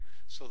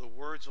So the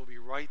words will be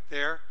right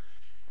there.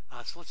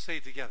 So let's say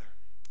it together.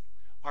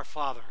 Our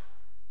Father,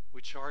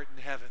 which art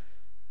in heaven,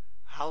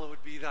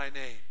 hallowed be thy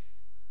name.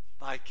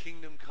 Thy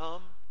kingdom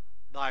come,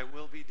 thy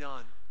will be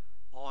done,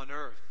 on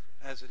earth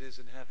as it is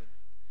in heaven.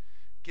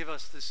 Give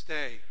us this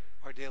day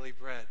our daily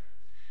bread,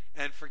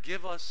 and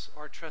forgive us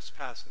our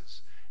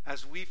trespasses,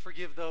 as we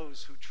forgive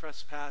those who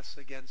trespass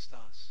against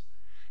us.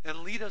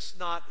 And lead us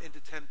not into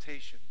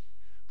temptation,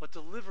 but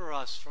deliver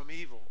us from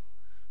evil.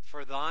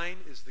 For thine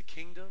is the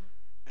kingdom,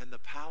 and the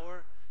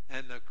power,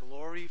 and the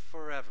glory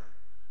forever.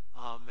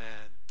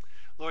 Amen.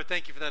 Lord,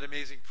 thank you for that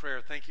amazing prayer.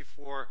 Thank you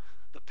for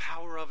the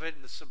power of it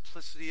and the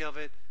simplicity of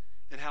it,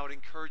 and how it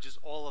encourages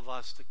all of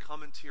us to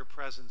come into your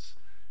presence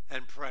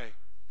and pray.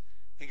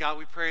 And God,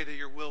 we pray that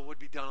your will would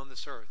be done on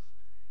this earth,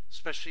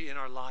 especially in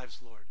our lives,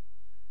 Lord.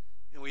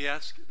 And we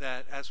ask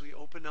that as we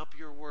open up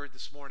your word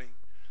this morning,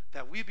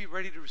 that we be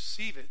ready to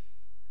receive it.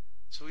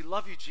 So we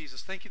love you,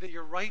 Jesus. Thank you that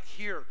you're right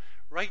here,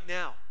 right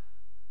now.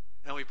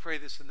 And we pray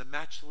this in the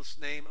matchless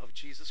name of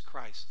Jesus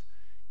Christ.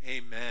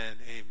 Amen.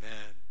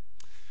 Amen.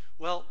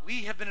 Well,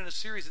 we have been in a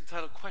series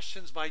entitled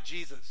Questions by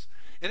Jesus.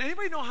 And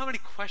anybody know how many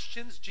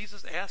questions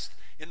Jesus asked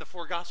in the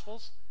four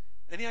Gospels?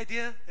 Any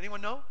idea?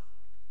 Anyone know?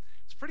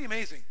 It's pretty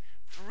amazing.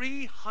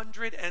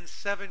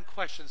 307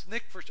 questions.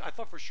 Nick, I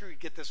thought for sure you'd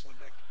get this one,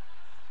 Nick.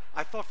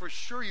 I thought for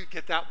sure you'd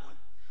get that one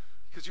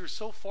because you were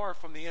so far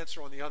from the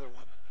answer on the other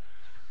one.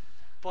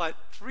 But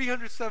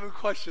 307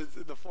 questions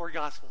in the four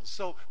Gospels.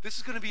 So this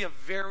is going to be a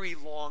very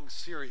long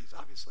series,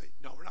 obviously.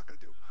 No, we're not going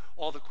to do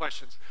all the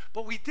questions.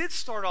 But we did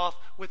start off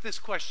with this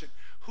question.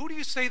 Who do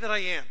you say that I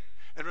am?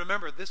 And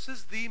remember, this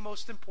is the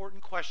most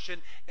important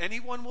question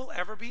anyone will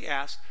ever be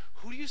asked.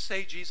 Who do you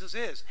say Jesus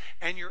is?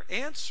 And your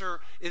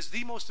answer is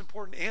the most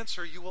important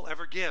answer you will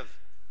ever give,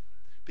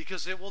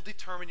 because it will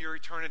determine your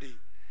eternity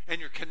and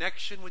your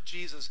connection with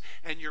Jesus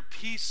and your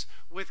peace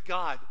with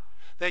God.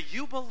 That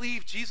you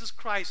believe Jesus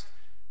Christ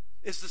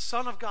is the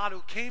Son of God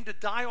who came to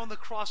die on the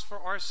cross for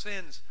our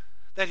sins.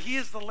 That he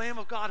is the Lamb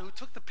of God who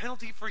took the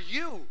penalty for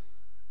you.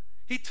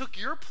 He took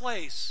your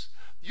place,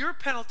 your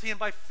penalty, and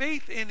by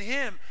faith in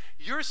him,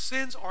 your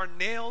sins are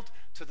nailed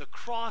to the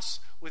cross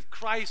with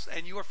Christ,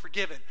 and you are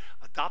forgiven,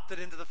 adopted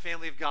into the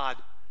family of God.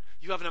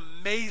 You have an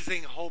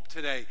amazing hope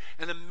today,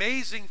 an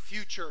amazing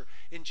future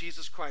in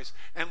Jesus Christ.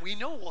 And we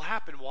know it will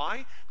happen.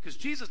 Why? Because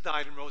Jesus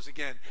died and rose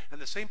again.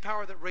 And the same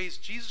power that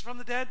raised Jesus from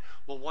the dead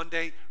will one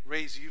day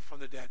raise you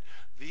from the dead.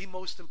 The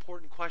most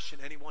important question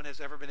anyone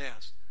has ever been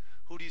asked.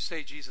 Who do you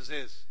say Jesus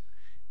is?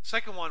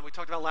 Second one we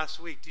talked about last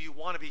week. Do you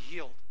want to be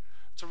healed?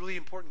 It's a really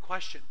important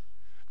question.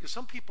 Because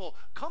some people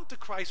come to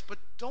Christ but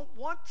don't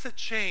want to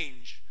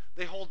change.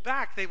 They hold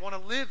back. They want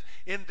to live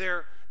in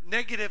their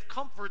negative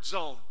comfort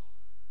zone.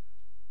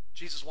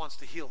 Jesus wants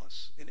to heal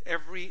us in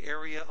every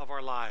area of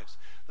our lives.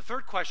 The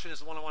third question is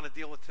the one I want to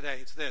deal with today.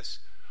 It's this.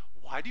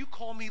 Why do you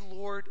call me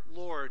Lord,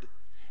 Lord,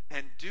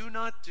 and do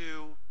not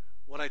do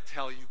what I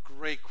tell you?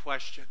 Great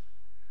question.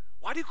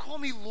 Why do you call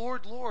me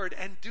Lord, Lord,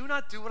 and do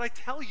not do what I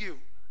tell you?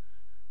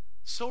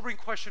 Sobering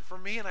question for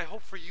me, and I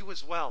hope for you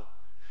as well.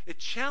 It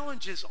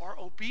challenges our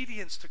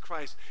obedience to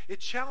Christ. It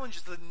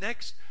challenges the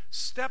next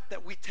step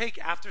that we take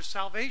after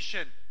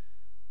salvation.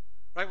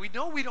 Right? We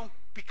know we don't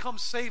become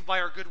saved by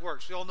our good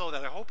works. We all know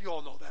that. I hope you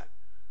all know that.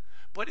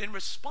 But in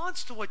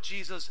response to what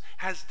Jesus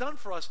has done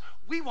for us,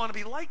 we want to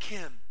be like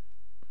him.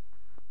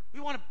 We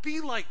want to be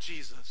like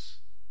Jesus.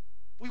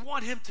 We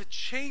want him to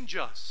change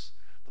us.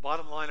 The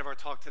bottom line of our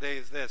talk today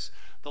is this.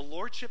 The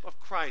lordship of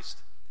Christ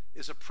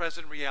is a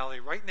present reality.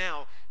 Right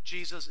now,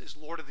 Jesus is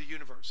Lord of the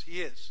universe.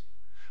 He is.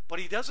 But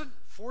he doesn't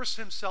force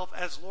himself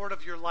as Lord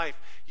of your life.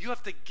 You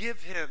have to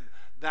give him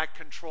that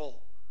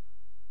control.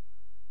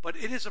 But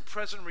it is a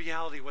present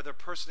reality whether a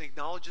person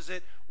acknowledges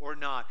it or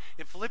not.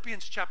 In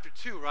Philippians chapter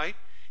 2, right,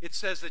 it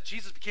says that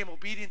Jesus became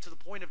obedient to the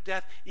point of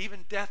death,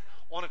 even death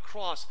on a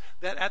cross.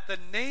 That at the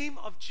name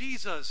of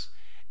Jesus,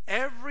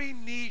 every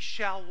knee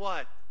shall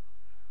what?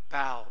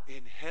 Bow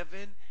in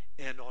heaven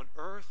and on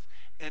earth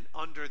and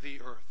under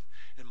the earth.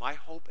 And my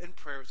hope and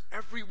prayer is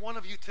every one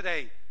of you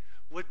today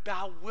would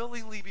bow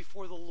willingly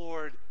before the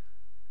Lord.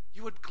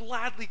 You would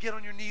gladly get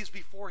on your knees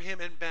before him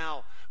and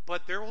bow.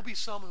 But there will be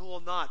some who will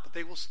not, but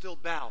they will still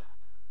bow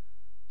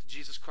to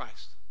Jesus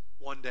Christ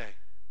one day.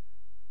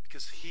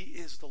 Because he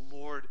is the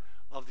Lord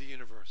of the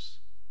universe.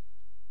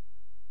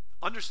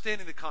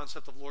 Understanding the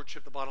concept of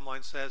lordship, the bottom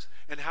line says,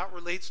 and how it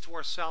relates to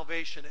our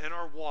salvation and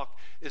our walk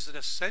is an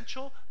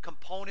essential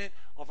component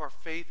of our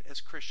faith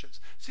as Christians.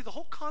 See, the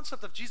whole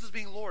concept of Jesus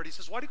being Lord, he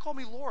says, why do you call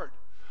me Lord?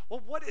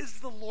 Well, what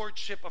is the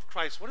lordship of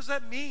Christ? What does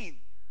that mean?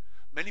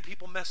 Many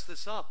people mess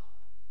this up.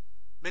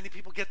 Many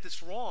people get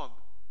this wrong.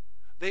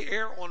 They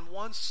err on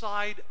one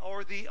side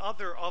or the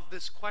other of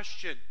this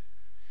question.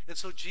 And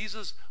so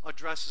Jesus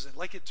addresses it. I'd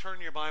like you to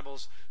turn your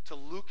Bibles to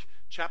Luke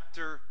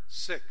chapter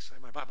 6. I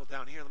have my Bible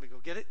down here. Let me go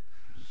get it.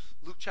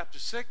 Luke chapter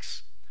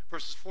 6,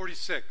 verses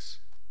 46.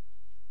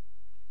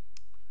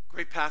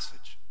 Great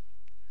passage.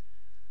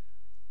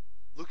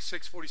 Luke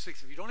 6,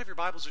 46. If you don't have your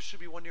Bibles, there should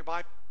be one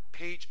nearby.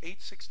 Page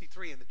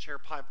 863 in the chair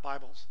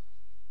Bibles.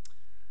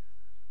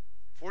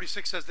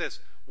 46 says this,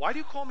 why do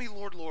you call me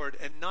Lord, Lord,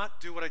 and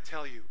not do what I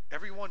tell you?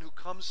 Everyone who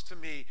comes to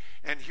me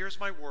and hears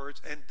my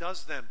words and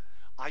does them,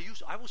 I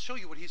will show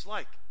you what he's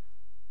like.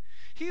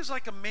 He is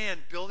like a man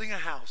building a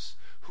house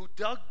who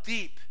dug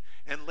deep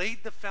and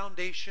laid the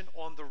foundation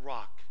on the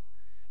rock.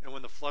 And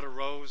when the flood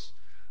arose,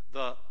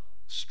 the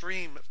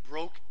stream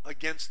broke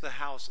against the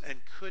house and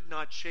could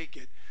not shake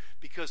it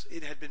because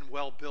it had been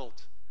well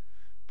built.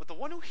 But the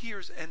one who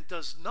hears and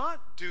does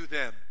not do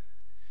them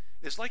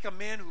is like a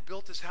man who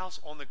built his house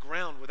on the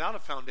ground without a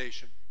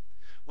foundation.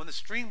 When the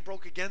stream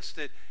broke against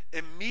it,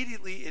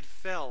 immediately it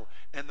fell,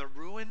 and the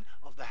ruin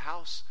of the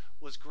house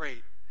was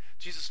great.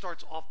 Jesus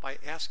starts off by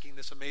asking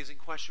this amazing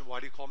question, why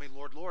do you call me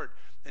Lord, Lord,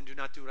 and do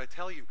not do what I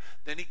tell you?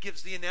 Then he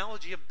gives the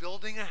analogy of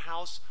building a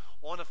house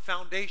on a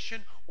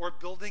foundation or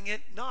building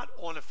it not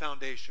on a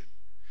foundation.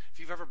 If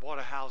you've ever bought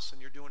a house and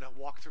you're doing a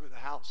walkthrough of the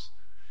house,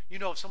 you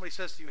know if somebody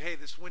says to you, hey,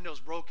 this window's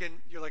broken,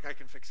 you're like, I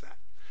can fix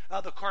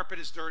that. The carpet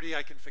is dirty,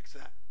 I can fix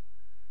that.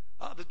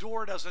 The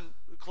door doesn't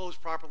close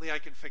properly, I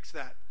can fix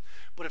that.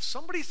 But if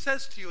somebody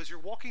says to you as you're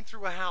walking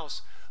through a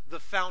house, the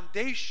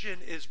foundation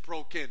is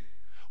broken,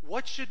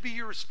 what should be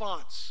your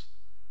response?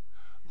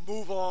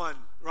 Move on,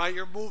 right?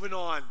 You're moving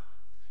on.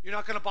 You're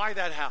not going to buy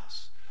that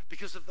house.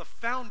 Because if the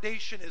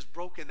foundation is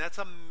broken, that's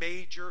a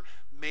major,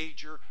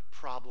 major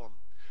problem.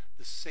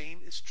 The same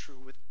is true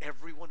with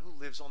everyone who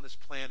lives on this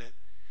planet.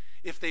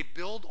 If they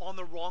build on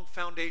the wrong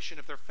foundation,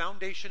 if their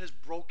foundation is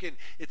broken,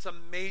 it's a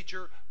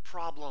major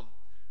problem.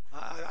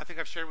 I think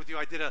I've shared with you,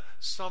 I did a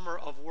summer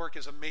of work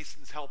as a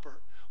mason's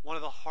helper. One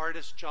of the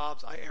hardest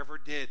jobs I ever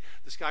did.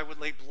 This guy would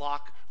lay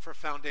block for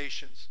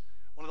foundations.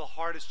 One of the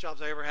hardest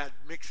jobs I ever had,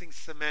 mixing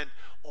cement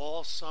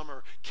all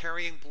summer,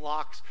 carrying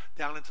blocks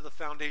down into the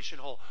foundation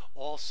hole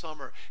all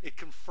summer. It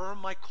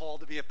confirmed my call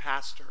to be a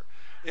pastor.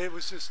 It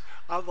was just,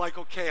 I'm like,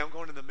 okay, I'm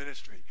going to the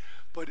ministry.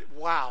 But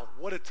wow,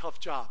 what a tough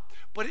job.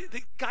 But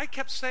the guy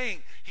kept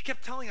saying, he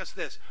kept telling us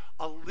this,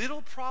 a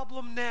little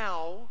problem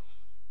now,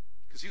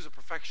 because he was a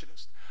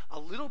perfectionist, a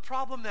little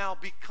problem now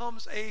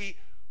becomes a,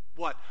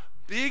 what?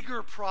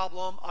 Bigger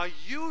problem, a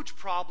huge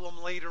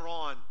problem later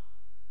on.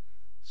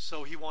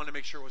 So he wanted to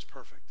make sure it was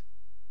perfect.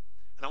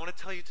 And I want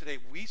to tell you today,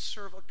 we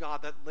serve a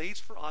God that lays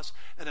for us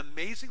an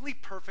amazingly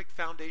perfect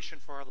foundation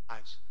for our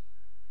lives.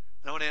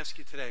 And I want to ask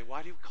you today,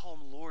 why do you call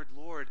him Lord,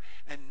 Lord,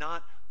 and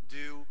not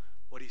do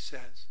what he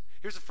says?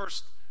 Here's the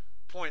first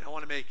point I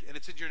want to make, and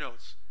it's in your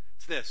notes.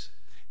 It's this.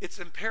 It's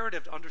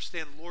imperative to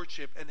understand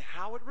lordship and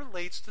how it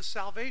relates to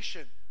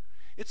salvation.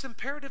 It's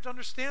imperative to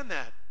understand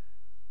that.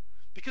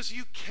 Because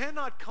you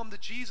cannot come to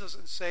Jesus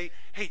and say,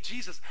 hey,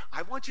 Jesus,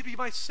 I want you to be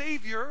my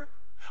Savior.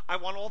 I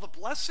want all the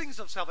blessings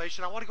of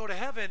salvation. I want to go to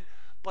heaven,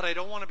 but I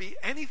don't want to be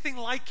anything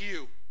like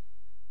you.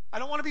 I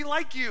don't want to be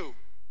like you.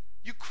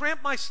 You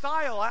cramp my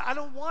style. I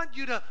don't want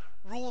you to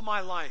rule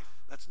my life.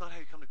 That's not how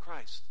you come to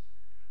Christ.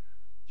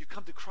 You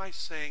come to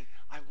Christ saying,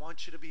 I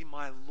want you to be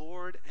my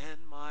Lord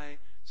and my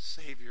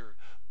Savior,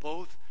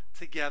 both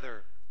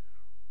together.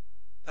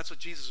 That's what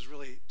Jesus is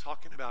really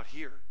talking about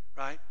here,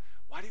 right?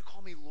 Why do you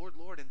call me Lord,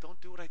 Lord, and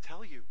don't do what I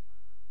tell you?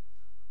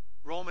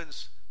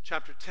 Romans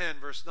chapter 10,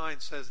 verse 9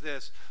 says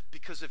this,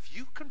 because if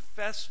you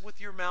confess with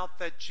your mouth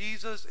that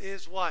Jesus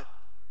is what?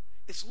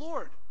 It's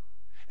Lord.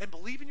 And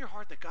believe in your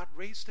heart that God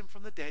raised him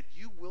from the dead,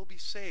 you will be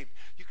saved.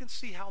 You can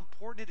see how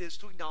important it is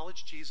to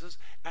acknowledge Jesus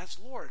as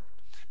Lord.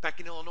 Back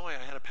in Illinois,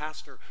 I had a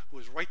pastor who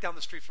was right down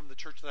the street from the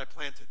church that I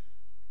planted.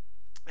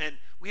 And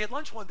we had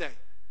lunch one day.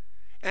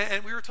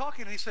 And we were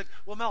talking, and he said,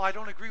 well, Mel, I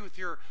don't agree with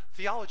your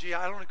theology.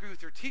 I don't agree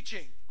with your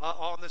teaching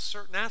on this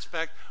certain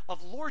aspect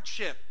of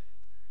lordship.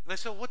 And I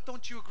said, what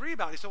don't you agree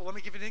about? He said, well, let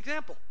me give you an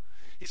example.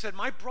 He said,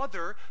 my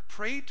brother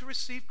prayed to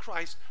receive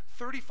Christ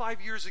 35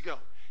 years ago.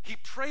 He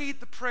prayed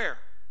the prayer.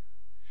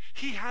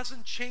 He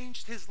hasn't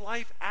changed his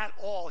life at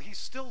all. He's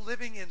still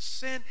living in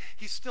sin.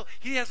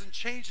 He hasn't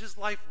changed his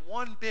life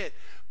one bit.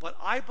 But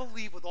I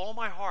believe with all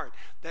my heart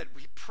that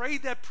he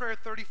prayed that prayer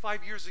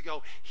 35 years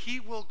ago,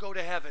 he will go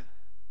to heaven.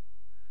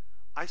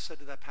 I said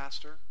to that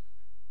pastor,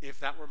 if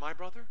that were my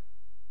brother,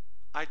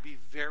 I'd be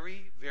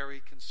very,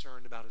 very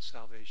concerned about his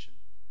salvation.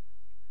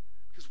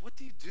 Because what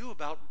do you do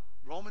about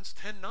Romans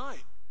 10:9?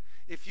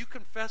 If you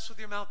confess with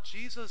your mouth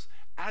Jesus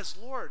as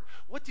Lord,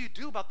 what do you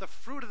do about the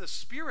fruit of the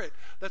Spirit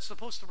that's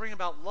supposed to bring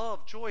about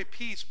love, joy,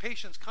 peace,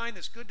 patience,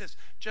 kindness, goodness,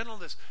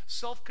 gentleness,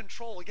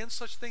 self-control? Against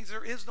such things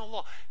there is no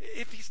law.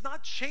 If he's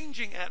not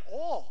changing at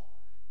all,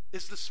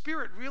 is the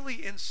Spirit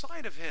really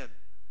inside of him?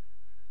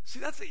 See,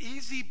 that's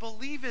easy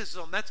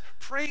believism. That's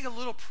praying a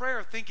little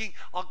prayer thinking,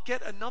 I'll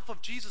get enough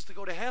of Jesus to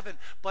go to heaven,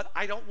 but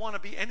I don't want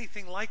to be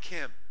anything like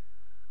him.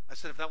 I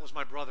said, if that was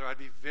my brother, I'd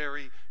be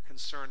very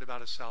concerned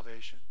about his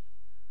salvation.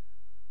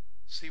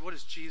 See, what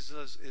is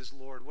Jesus is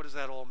Lord? What does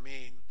that all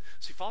mean?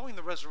 See, following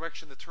the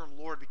resurrection, the term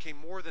Lord became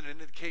more than an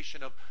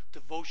indication of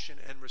devotion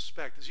and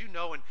respect. As you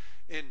know,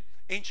 in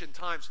ancient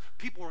times,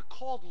 people were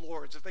called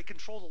lords if they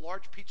controlled a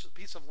large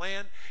piece of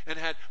land and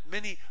had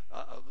many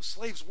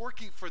slaves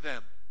working for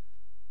them.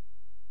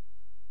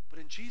 But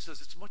in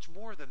Jesus, it's much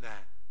more than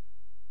that.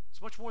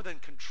 It's much more than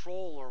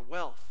control or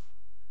wealth.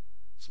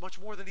 It's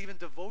much more than even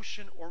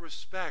devotion or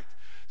respect.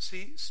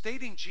 See,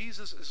 stating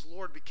Jesus as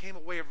Lord became a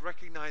way of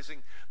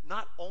recognizing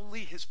not only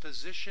his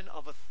position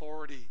of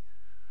authority.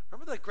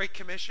 Remember that Great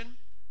Commission?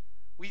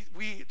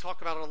 We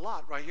talk about it a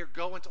lot right here.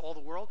 Go into all the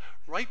world.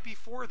 Right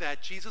before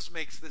that, Jesus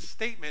makes this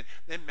statement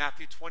in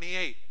Matthew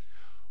 28.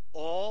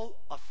 All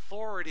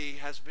authority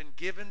has been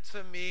given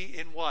to me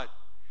in what?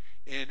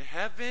 In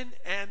heaven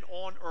and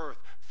on earth.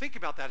 Think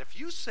about that. If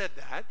you said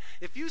that,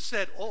 if you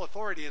said all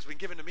authority has been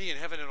given to me in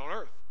heaven and on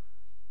earth,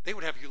 they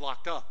would have you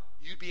locked up.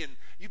 You'd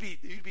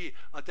be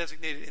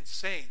designated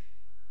insane.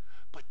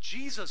 But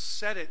Jesus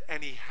said it,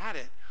 and he had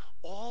it.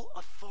 All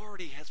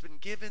authority has been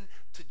given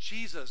to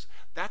Jesus.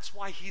 That's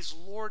why he's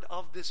Lord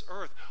of this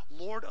earth,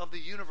 Lord of the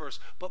universe.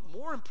 But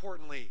more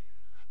importantly,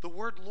 the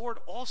word Lord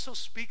also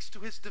speaks to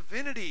his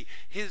divinity,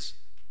 his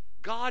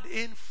God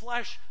in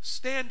flesh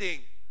standing.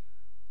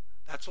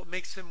 That's what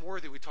makes him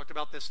worthy. We talked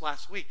about this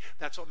last week.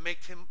 That's what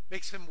makes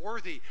him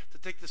worthy to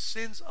take the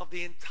sins of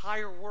the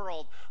entire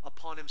world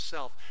upon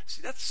himself.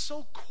 See, that's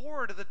so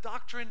core to the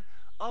doctrine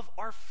of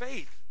our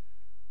faith.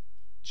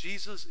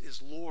 Jesus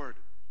is Lord.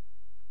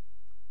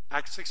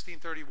 Acts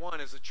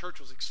 16:31, as the church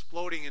was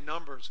exploding in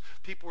numbers,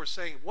 people were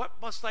saying, what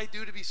must I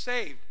do to be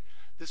saved?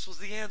 This was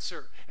the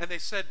answer. And they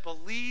said,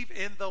 believe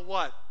in the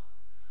what?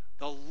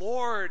 The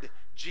Lord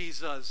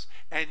Jesus,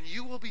 and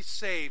you will be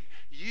saved,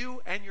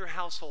 you and your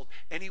household.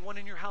 Anyone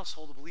in your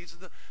household who believes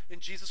in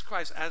Jesus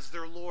Christ as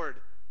their Lord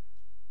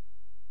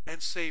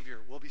and Savior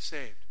will be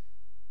saved.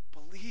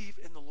 Believe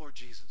in the Lord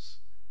Jesus,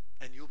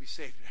 and you'll be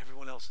saved, and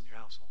everyone else in your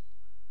household.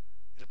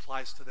 It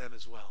applies to them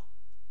as well.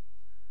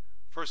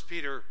 1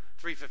 Peter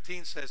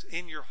 3:15 says,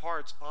 in your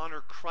hearts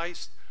honor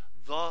Christ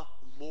the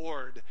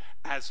Lord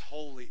as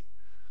holy.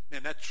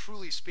 And that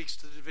truly speaks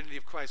to the divinity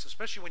of Christ,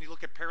 especially when you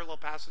look at parallel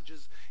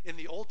passages in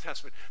the Old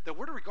Testament, that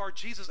we're to regard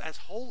Jesus as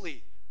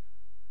holy.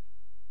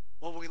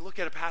 Well, when we look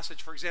at a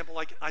passage, for example,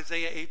 like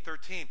Isaiah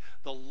 8:13,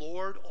 the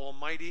Lord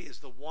Almighty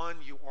is the one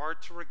you are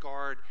to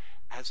regard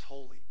as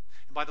holy.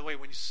 And by the way,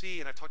 when you see,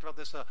 and I talked about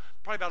this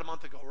probably about a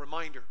month ago, a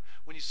reminder,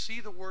 when you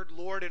see the word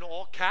Lord in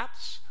all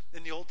caps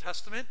in the Old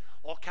Testament,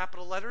 all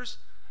capital letters,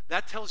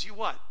 that tells you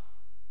what?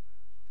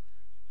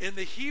 In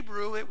the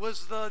Hebrew, it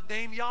was the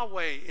name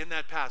Yahweh in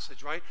that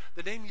passage, right?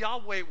 The name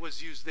Yahweh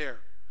was used there.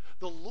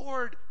 The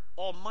Lord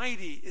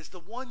Almighty is the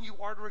one you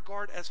are to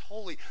regard as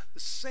holy. The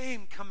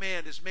same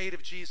command is made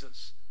of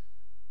Jesus.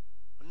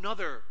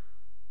 Another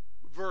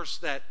verse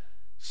that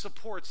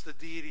supports the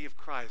deity of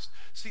Christ.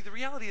 See, the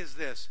reality is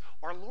this.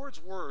 Our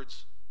Lord's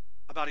words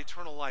about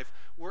eternal life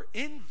were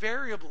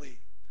invariably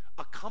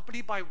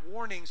accompanied by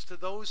warnings to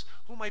those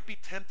who might be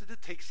tempted to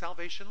take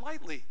salvation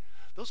lightly.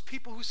 Those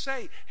people who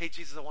say, hey,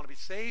 Jesus, I want to be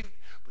saved,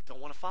 but don't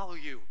want to follow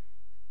you.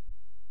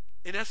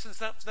 In essence,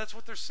 that's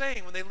what they're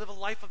saying when they live a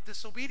life of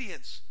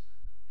disobedience.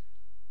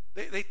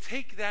 They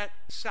take that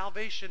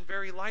salvation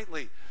very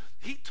lightly.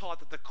 He taught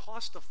that the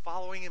cost of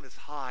following him is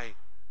high,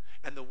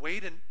 and the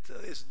way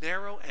is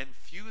narrow, and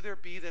few there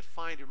be that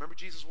find it. Remember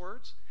Jesus'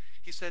 words?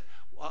 He said,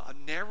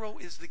 narrow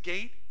is the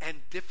gate, and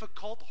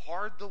difficult,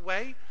 hard the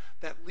way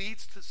that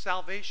leads to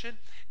salvation,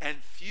 and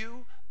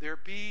few there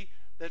be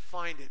that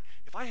find it.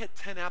 If I had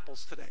 10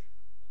 apples today,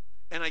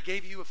 and I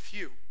gave you a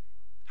few,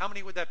 how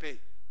many would that be?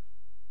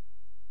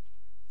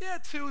 Yeah,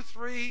 2,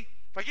 3.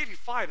 If I gave you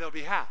 5, that would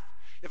be half.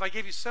 If I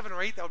gave you 7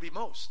 or 8, that would be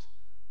most.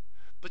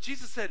 But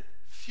Jesus said,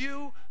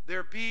 few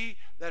there be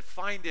that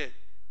find it.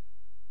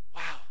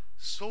 Wow,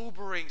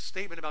 sobering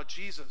statement about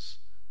Jesus,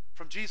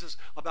 from Jesus,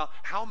 about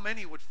how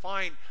many would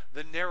find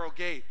the narrow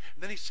gate.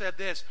 And then he said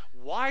this,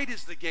 wide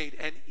is the gate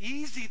and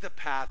easy the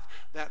path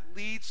that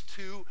leads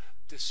to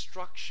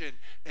destruction,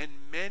 and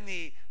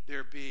many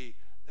there be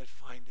that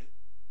find it.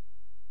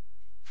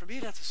 For me,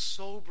 that's a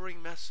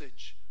sobering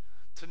message,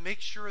 to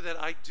make sure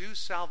that I do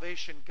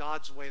salvation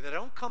God's way, that I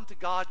don't come to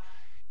God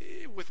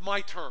with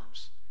my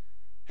terms.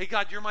 Hey,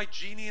 God, you're my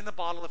genie in the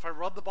bottle. If I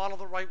rub the bottle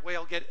the right way,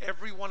 I'll get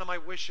every one of my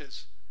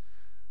wishes.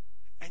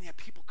 And yet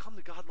people come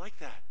to God like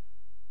that.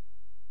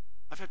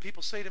 I've had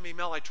people say to me,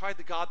 Mel, I tried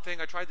the God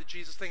thing, I tried the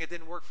Jesus thing, it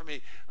didn't work for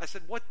me. I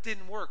said, what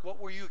didn't work? What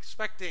were you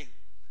expecting?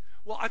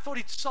 Well, I thought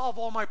he'd solve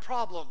all my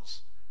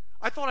problems.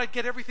 I thought I'd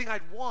get everything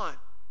I'd want.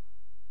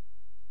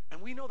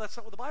 And we know that's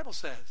not what the Bible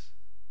says.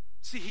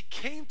 See, he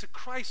came to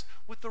Christ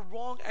with the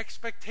wrong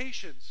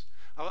expectations.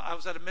 I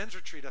was at a men's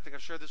retreat. I think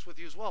I've shared this with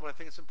you as well, but I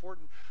think it's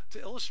important to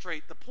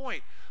illustrate the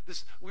point.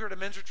 We were at a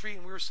men's retreat,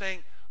 and we were saying,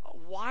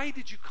 why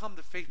did you come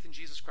to faith in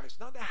Jesus Christ?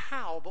 Not the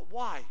how, but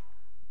why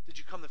did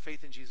you come to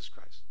faith in Jesus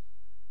Christ?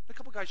 And a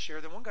couple guys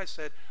shared, and one guy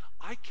said,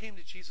 I came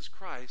to Jesus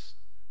Christ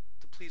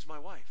to please my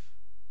wife.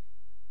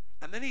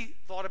 And then he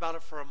thought about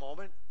it for a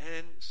moment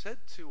and said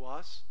to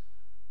us,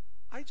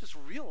 I just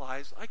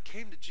realized I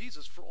came to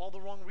Jesus for all the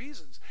wrong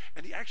reasons.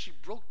 And he actually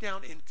broke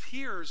down in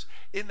tears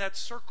in that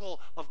circle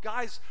of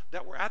guys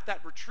that were at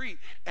that retreat,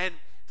 and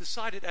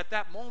decided at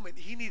that moment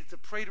he needed to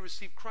pray to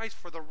receive Christ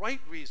for the right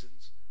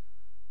reasons,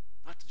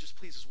 not to just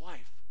please his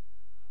wife,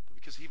 but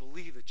because he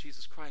believed that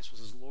Jesus Christ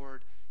was his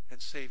Lord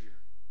and Savior.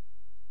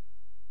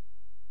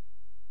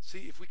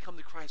 See, if we come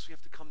to Christ, we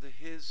have to come to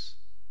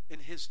in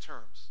his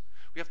terms.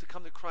 We have to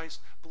come to Christ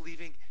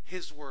believing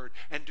his word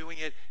and doing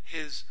it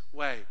his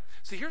way.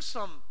 So here's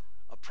some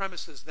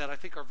premises that I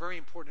think are very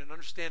important in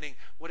understanding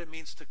what it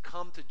means to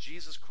come to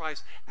Jesus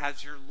Christ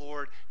as your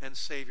Lord and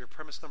Savior.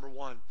 Premise number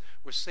one,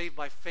 we're saved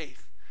by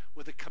faith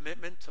with a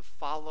commitment to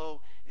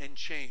follow and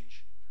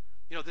change.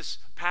 You know, this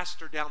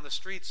pastor down the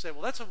street said,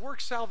 well, that's a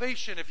work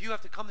salvation if you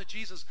have to come to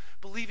Jesus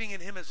believing in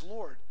him as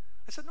Lord.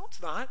 I said, no,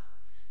 it's not.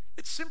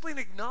 It's simply an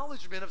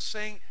acknowledgement of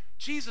saying,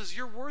 Jesus,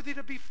 you're worthy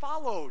to be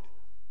followed.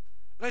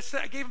 And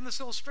I gave him this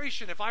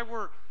illustration. If I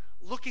were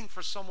looking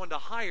for someone to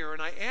hire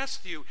and I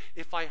asked you,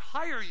 if I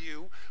hire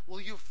you,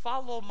 will you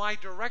follow my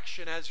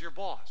direction as your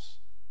boss?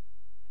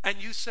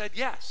 And you said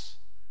yes.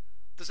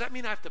 Does that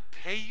mean I have to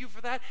pay you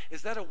for that?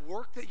 Is that a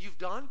work that you've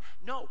done?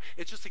 No,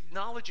 it's just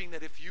acknowledging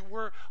that if you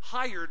were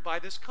hired by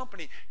this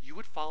company, you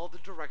would follow the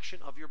direction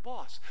of your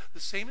boss. The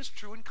same is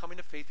true in coming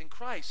to faith in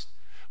Christ.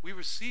 We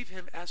receive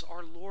him as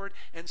our Lord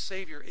and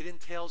Savior. It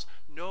entails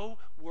no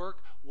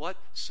work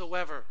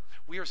whatsoever.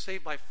 We are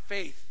saved by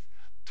faith,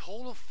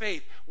 total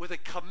faith, with a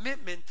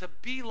commitment to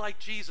be like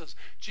Jesus.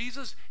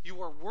 Jesus,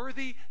 you are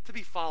worthy to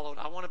be followed.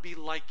 I want to be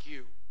like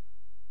you.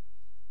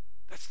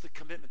 That's the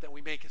commitment that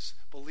we make as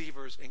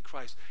believers in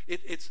Christ.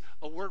 It's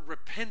a word,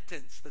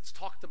 repentance, that's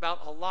talked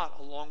about a lot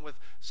along with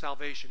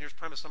salvation. Here's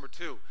premise number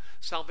two.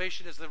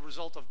 Salvation is the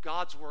result of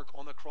God's work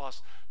on the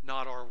cross,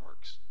 not our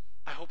works.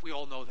 I hope we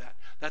all know that.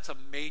 That's a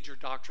major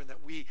doctrine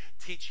that we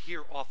teach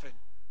here often.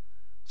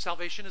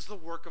 Salvation is the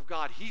work of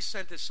God. He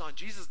sent his son.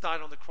 Jesus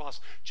died on the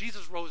cross.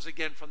 Jesus rose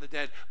again from the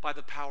dead by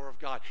the power of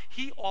God.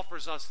 He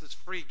offers us this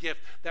free gift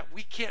that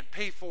we can't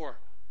pay for.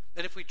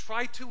 And if we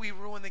try to, we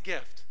ruin the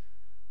gift.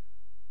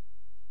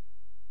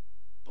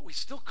 But we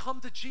still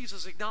come to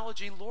Jesus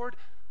acknowledging, Lord,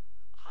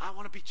 I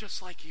want to be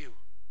just like you.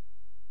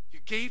 You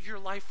gave your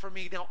life for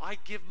me. Now I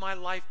give my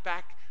life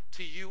back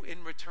to you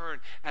in return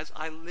as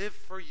I live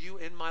for you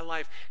in my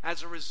life.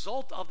 As a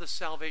result of the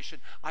salvation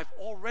I've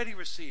already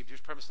received.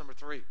 Here's premise number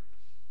three.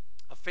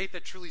 A faith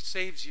that truly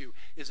saves you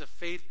is a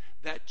faith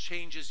that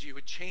changes you.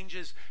 It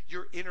changes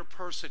your inner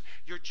person.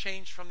 You're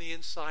changed from the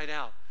inside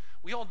out.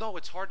 We all know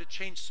it's hard to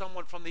change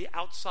someone from the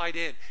outside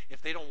in.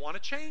 If they don't want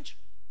to change,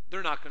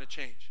 they're not going to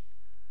change.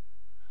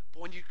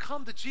 But when you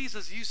come to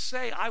Jesus, you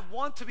say, I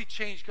want to be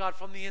changed, God,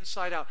 from the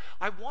inside out.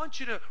 I want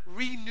you to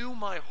renew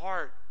my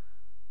heart.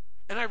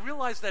 And I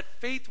realize that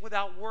faith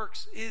without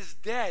works is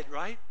dead,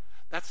 right?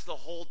 That's the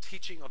whole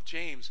teaching of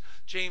James.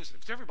 James,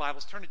 if you have your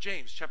Bibles, turn to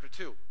James chapter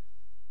 2.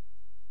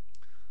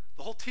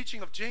 The whole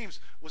teaching of James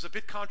was a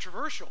bit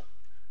controversial.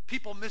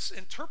 People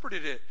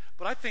misinterpreted it,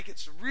 but I think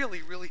it's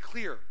really, really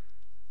clear. It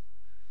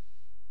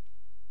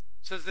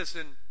says this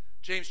in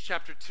James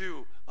chapter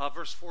 2,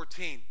 verse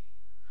 14.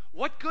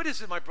 What good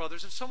is it, my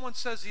brothers, if someone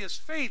says he has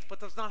faith but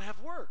does not have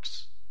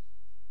works?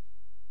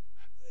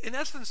 In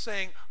essence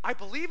saying, I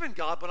believe in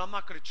God, but I'm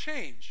not going to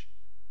change.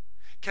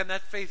 Can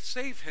that faith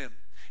save him?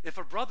 If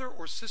a brother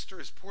or sister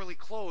is poorly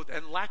clothed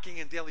and lacking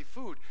in daily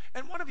food,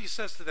 and one of you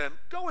says to them,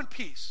 go in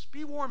peace,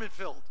 be warm and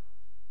filled,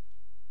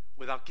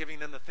 without giving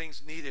them the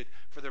things needed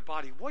for their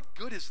body, what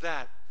good is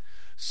that?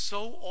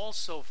 So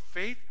also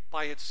faith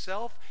by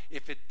itself,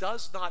 if it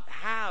does not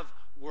have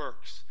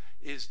works,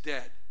 is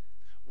dead.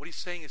 What he's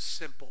saying is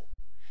simple.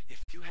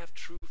 If you have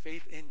true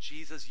faith in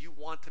Jesus, you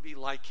want to be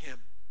like him.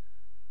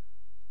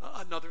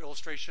 Another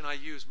illustration I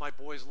use, my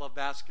boys love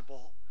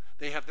basketball.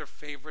 They have their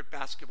favorite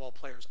basketball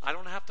players. I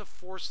don't have to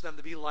force them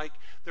to be like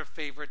their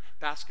favorite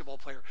basketball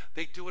player.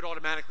 They do it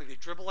automatically. They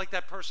dribble like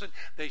that person.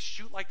 They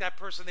shoot like that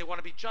person. They want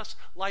to be just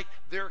like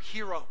their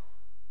hero.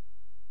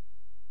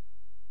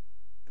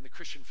 In the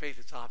Christian faith,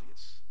 it's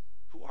obvious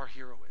who our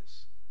hero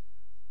is.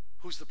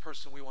 Who's the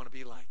person we want to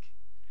be like?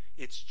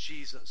 It's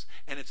Jesus.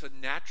 And it's a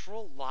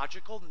natural,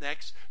 logical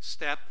next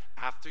step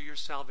after your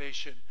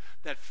salvation.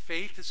 That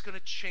faith is going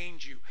to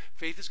change you.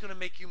 Faith is going to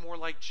make you more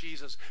like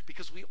Jesus.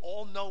 Because we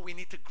all know we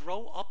need to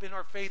grow up in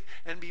our faith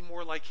and be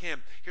more like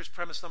him. Here's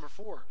premise number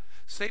 4.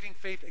 Saving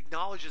faith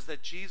acknowledges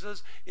that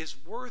Jesus is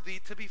worthy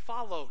to be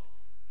followed.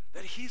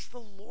 That he's the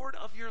Lord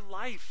of your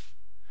life.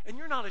 And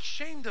you're not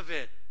ashamed of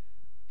it.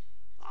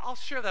 I'll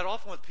share that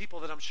often with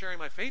people that I'm sharing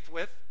my faith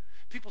with.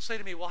 People say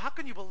to me, well, how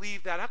can you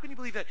believe that? How can you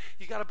believe that?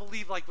 You got to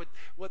believe like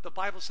what the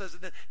Bible says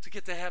to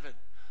get to heaven.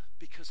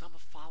 Because I'm a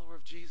follower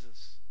of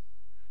Jesus.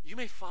 You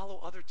may follow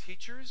other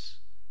teachers,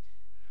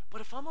 but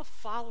if I'm a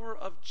follower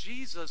of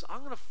Jesus, I'm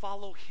going to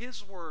follow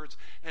his words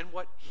and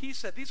what he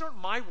said. These aren't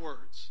my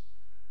words.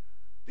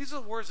 These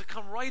are the words that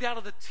come right out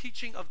of the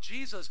teaching of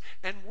Jesus.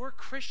 And we're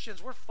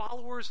Christians. We're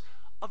followers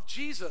of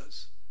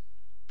Jesus.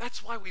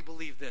 That's why we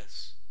believe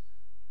this.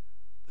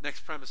 The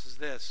next premise is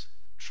this.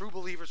 True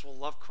believers will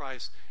love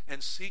Christ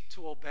and seek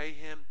to obey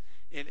him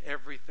in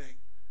everything.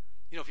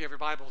 You know, if you have your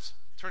Bibles,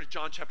 turn to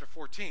John chapter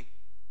 14.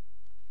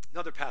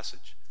 Another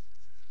passage.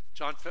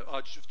 John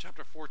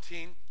chapter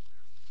 14.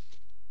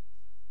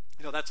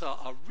 You know, that's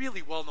a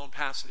really well-known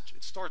passage.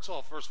 It starts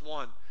off, verse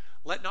 1.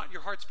 Let not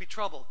your hearts be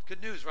troubled.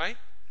 Good news, right?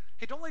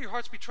 Hey, don't let your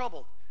hearts be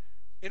troubled.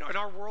 In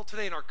our world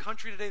today, in our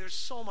country today, there's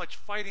so much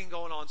fighting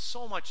going on,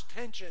 so much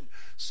tension,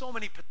 so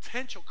many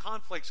potential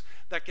conflicts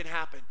that can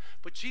happen.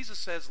 But Jesus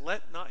says,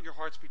 let not your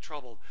hearts be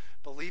troubled.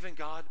 Believe in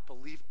God,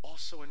 believe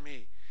also in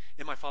me.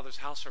 In my Father's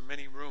house are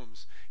many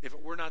rooms. If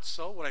it were not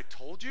so, would I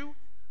told you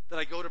that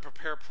I go to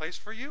prepare a place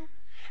for you?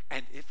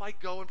 And if I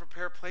go and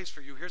prepare a place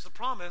for you, here's the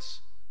promise,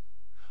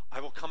 I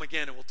will come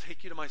again and will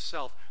take you to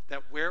myself,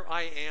 that where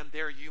I am,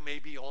 there you may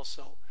be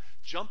also.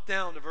 Jump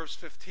down to verse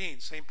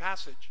 15, same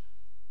passage.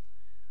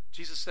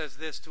 Jesus says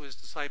this to his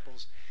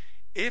disciples,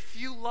 if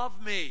you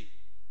love me,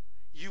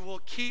 you will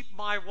keep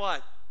my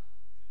what?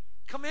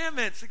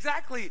 Commandments.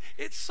 Exactly.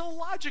 It's so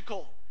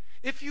logical.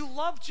 If you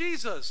love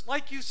Jesus,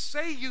 like you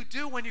say you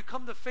do when you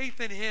come to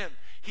faith in him,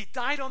 he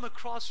died on the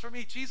cross for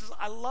me. Jesus,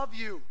 I love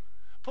you.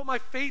 Put my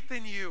faith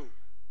in you.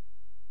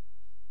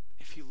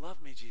 If you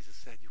love me, Jesus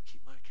said, you'll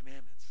keep my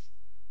commandments.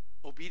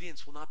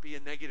 Obedience will not be a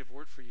negative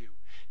word for you.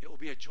 It will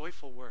be a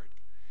joyful word.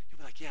 You'll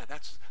be like, yeah,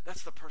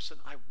 that's the person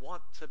I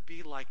want to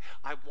be like.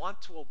 I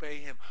want to obey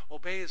him.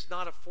 Obey is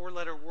not a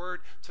four-letter word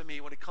to me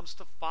when it comes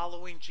to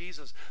following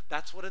Jesus.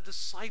 That's what a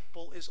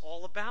disciple is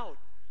all about,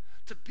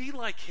 to be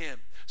like him.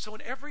 So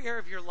in every area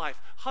of your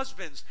life,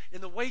 husbands,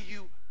 in the way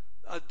you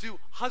do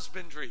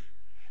husbandry,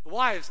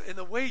 wives, in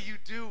the way you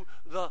do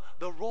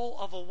the role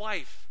of a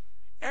wife,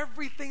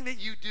 everything that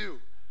you do,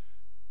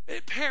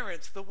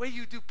 parents, the way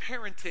you do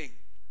parenting,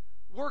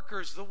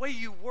 workers, the way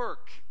you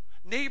work,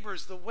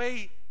 neighbors, the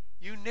way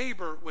you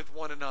neighbor with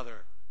one another.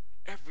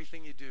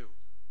 Everything you do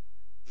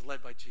is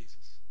led by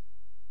Jesus.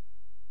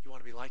 You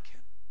want to be like him.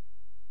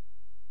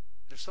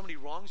 And if somebody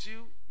wrongs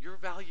you, your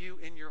value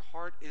in your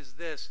heart is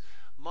this: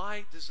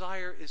 my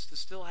desire is to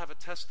still have a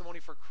testimony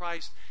for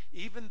Christ,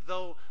 even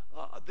though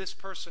this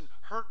person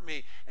hurt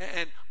me,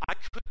 and I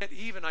could get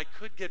even, I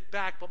could get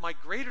back, but my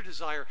greater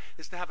desire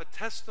is to have a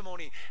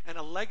testimony and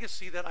a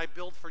legacy that I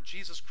build for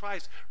Jesus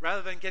Christ,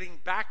 rather than getting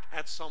back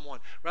at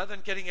someone, rather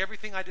than getting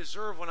everything I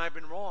deserve when I've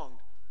been wronged.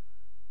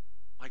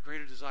 My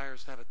greater desire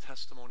is to have a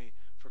testimony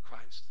for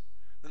Christ.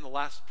 Then the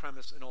last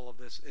premise in all of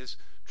this is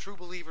true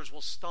believers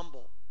will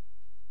stumble,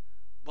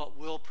 but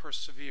will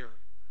persevere.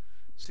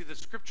 See, the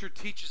scripture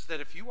teaches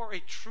that if you are a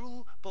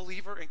true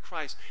believer in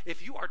Christ,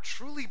 if you are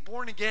truly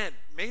born again,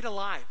 made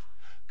alive,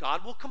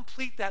 God will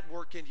complete that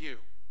work in you.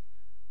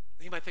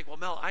 And you might think, well,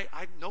 Mel,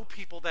 I know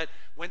people that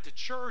went to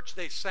church,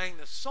 they sang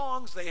the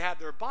songs, they had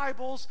their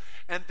Bibles,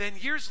 and then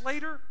years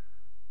later,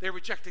 they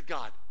rejected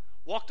God,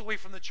 walked away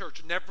from the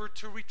church, never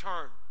to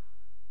return.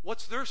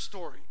 What's their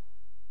story?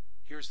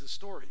 Here's the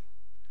story.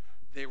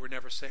 They were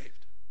never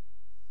saved.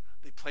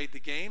 They played the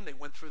game, they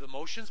went through the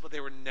motions, but they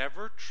were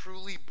never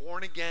truly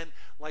born again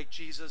like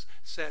Jesus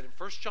said. In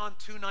 1 John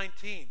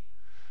 2:19,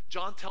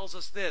 John tells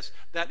us this,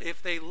 that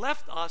if they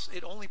left us,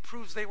 it only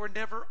proves they were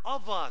never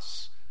of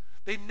us.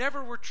 They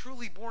never were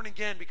truly born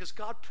again, because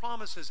God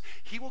promises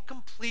he will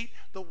complete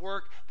the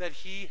work that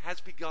he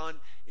has begun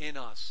in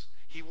us.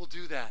 He will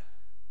do that.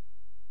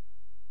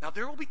 Now,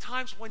 there will be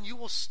times when you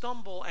will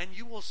stumble and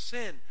you will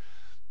sin,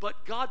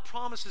 but God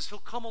promises he'll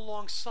come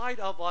alongside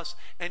of us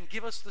and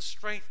give us the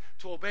strength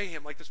to obey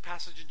him, like this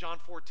passage in John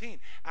 14.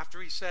 After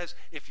he says,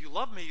 if you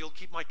love me, you'll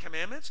keep my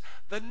commandments.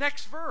 The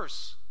next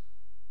verse,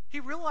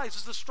 he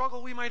realizes the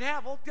struggle we might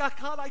have. Oh, God,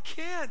 I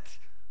can't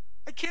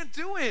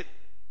do it.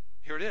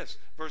 Here it is,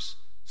 verse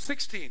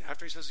 16.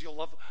 After he says,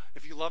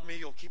 if you love me,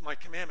 you'll keep my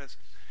commandments.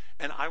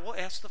 And I will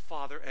ask the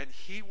Father, and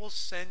he will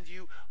send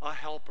you a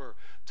helper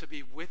to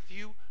be with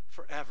you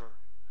forever.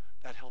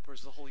 That helper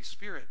is the Holy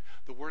Spirit.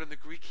 The word in the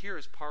Greek here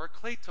is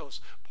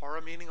parakletos.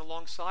 Para meaning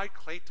alongside,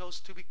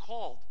 kletos to be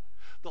called.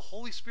 The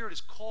Holy Spirit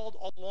is called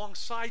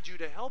alongside you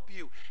to help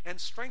you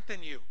and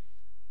strengthen you.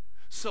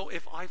 So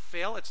if I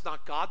fail, it's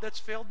not God that's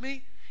failed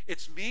me.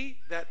 It's me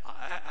that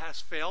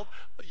has failed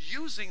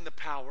using the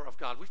power of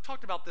God. We've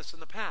talked about this in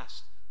the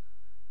past.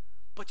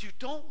 But you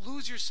don't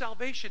lose your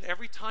salvation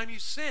every time you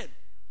sin.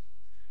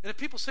 And if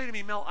people say to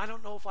me, Mel, I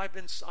don't know if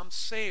I'm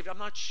saved, I'm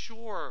not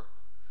sure.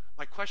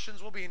 My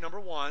questions will be, number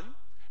one,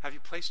 have you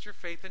placed your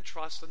faith and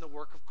trust in the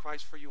work of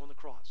Christ for you on the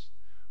cross?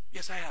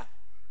 Yes, I have.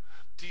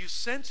 Do you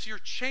sense you're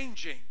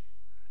changing?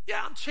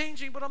 Yeah, I'm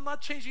changing, but I'm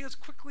not changing as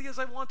quickly as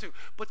I want to.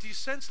 But do you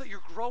sense that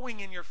you're growing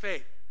in your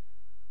faith?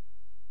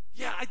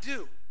 Yeah, I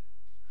do.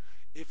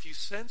 If you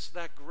sense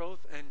that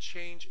growth and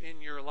change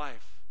in your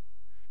life,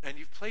 and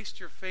you've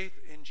placed your faith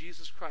in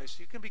Jesus Christ,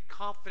 you can be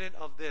confident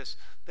of this,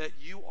 that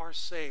you are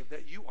saved,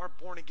 that you are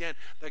born again,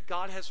 that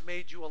God has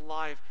made you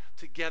alive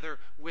together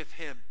with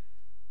him.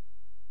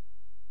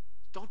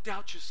 Don't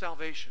doubt your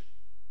salvation.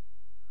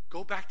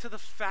 Go back to the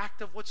fact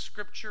of what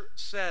Scripture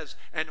says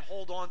and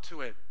hold on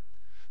to it.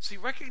 See,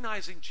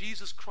 recognizing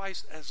Jesus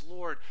Christ as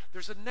Lord,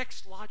 there's a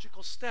next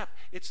logical step.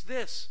 It's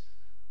this: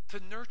 to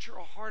nurture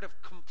a heart of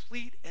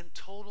complete and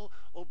total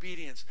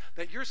obedience.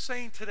 That you're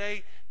saying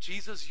today,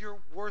 Jesus, you're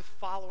worth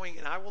following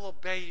and I will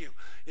obey you.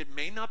 It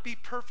may not be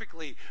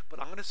perfectly,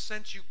 but I'm going to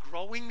sense you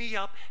growing me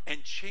up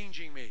and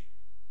changing me.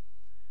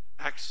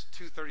 Acts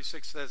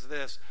 2:36 says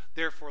this,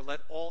 therefore let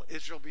all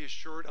Israel be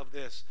assured of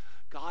this.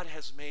 God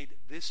has made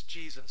this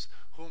Jesus,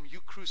 whom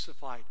you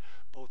crucified,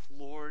 both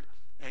Lord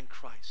and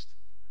Christ.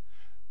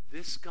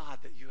 This God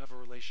that you have a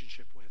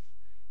relationship with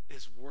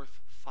is worth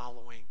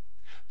following.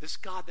 This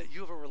God that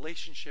you have a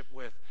relationship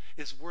with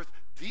is worth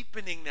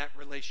deepening that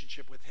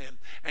relationship with him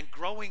and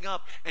growing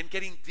up and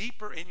getting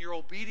deeper in your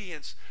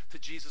obedience to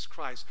Jesus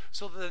Christ.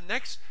 So that the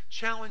next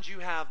challenge you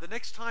have, the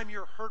next time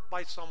you're hurt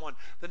by someone,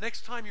 the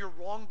next time you're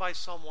wronged by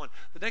someone,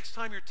 the next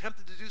time you're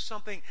tempted to do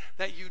something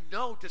that you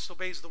know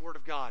disobeys the Word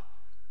of God,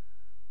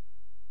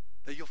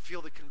 that you'll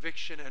feel the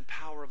conviction and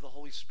power of the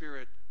Holy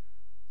Spirit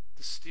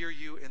to steer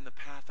you in the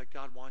path that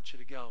God wants you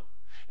to go.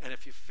 And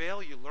if you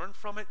fail, you learn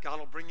from it. God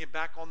will bring you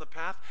back on the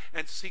path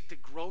and seek to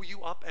grow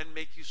you up and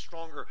make you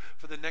stronger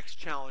for the next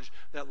challenge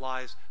that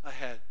lies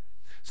ahead.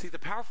 See, the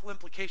powerful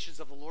implications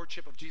of the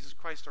Lordship of Jesus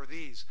Christ are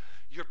these.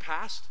 Your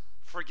past,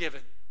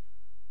 forgiven.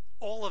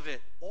 All of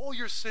it. All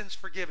your sins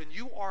forgiven.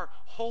 You are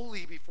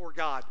holy before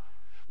God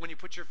when you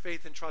put your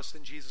faith and trust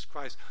in Jesus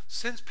Christ.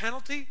 Sin's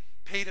penalty,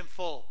 paid in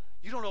full.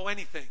 You don't owe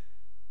anything.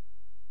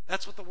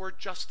 That's what the word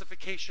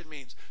justification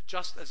means.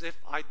 Just as if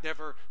I'd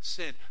never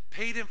sinned.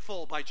 Paid in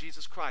full by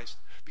Jesus Christ,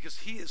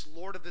 because he is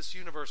Lord of this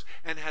universe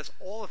and has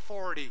all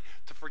authority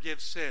to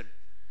forgive sin.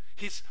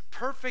 His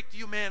perfect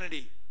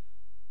humanity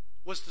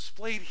was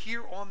displayed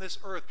here on this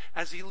earth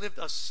as he lived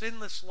a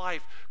sinless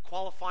life,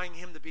 qualifying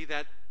him to be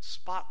that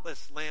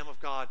spotless Lamb of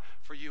God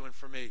for you and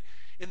for me.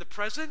 In the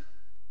present,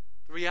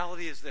 the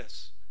reality is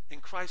this. In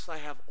Christ, I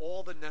have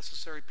all the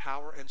necessary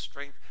power and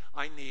strength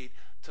I need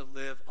to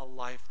live a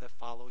life that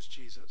follows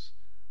Jesus.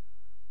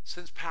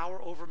 Since power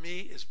over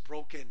me is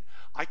broken,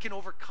 I can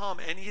overcome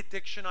any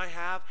addiction I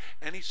have,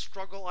 any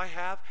struggle I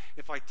have,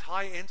 if I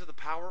tie into the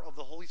power of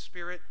the Holy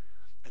Spirit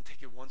and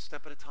take it one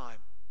step at a time.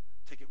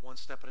 Take it one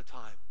step at a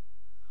time.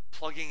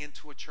 Plugging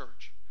into a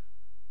church,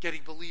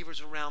 getting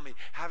believers around me,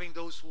 having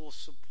those who will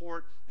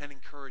support and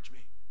encourage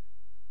me.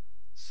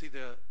 See,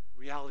 the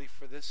reality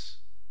for this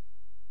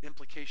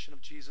implication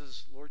of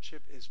Jesus'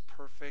 lordship is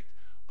perfect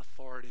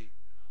authority.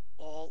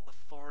 All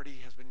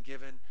authority has been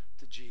given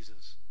to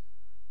Jesus.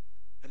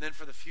 And then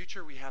for the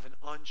future, we have an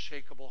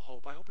unshakable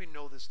hope. I hope you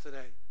know this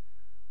today.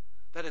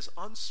 That as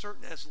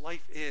uncertain as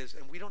life is,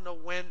 and we don't know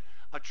when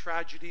a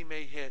tragedy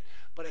may hit,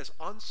 but as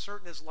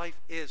uncertain as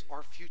life is,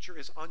 our future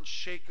is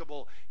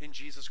unshakable in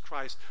Jesus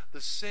Christ.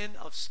 The sin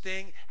of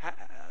sin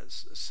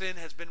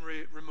has been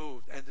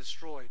removed and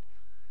destroyed.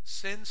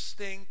 Sin's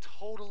sting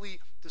totally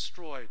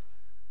destroyed.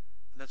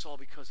 And that's all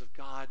because of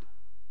God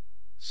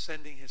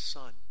sending his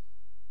Son,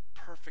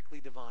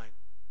 perfectly divine,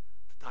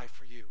 to die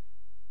for you,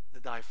 to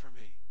die for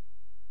me.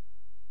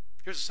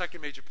 Here's the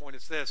second major point.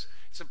 It's this.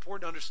 It's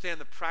important to understand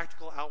the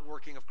practical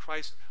outworking of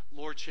Christ's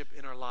lordship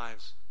in our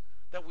lives,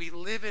 that we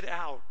live it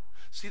out.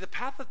 See, the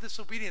path of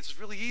disobedience is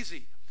really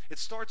easy. It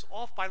starts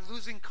off by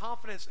losing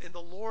confidence in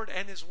the Lord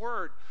and his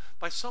word,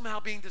 by somehow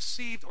being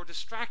deceived or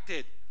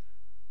distracted.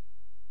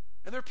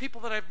 And there are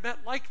people that I've met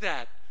like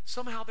that.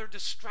 Somehow they're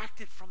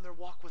distracted from their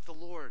walk with the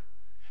Lord,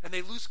 and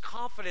they lose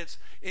confidence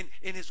in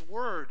his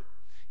word.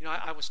 You know,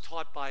 I was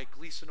taught by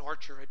Gleason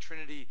Archer at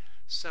Trinity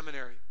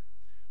Seminary.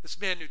 This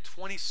man knew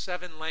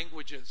 27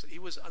 languages. He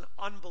was an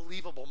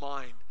unbelievable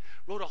mind.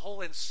 Wrote a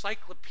whole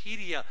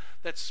encyclopedia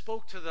that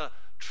spoke to the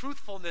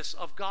truthfulness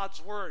of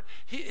God's word.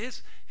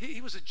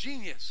 He was a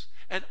genius,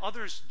 and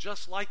others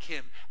just like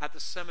him at the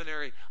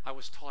seminary I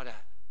was taught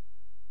at.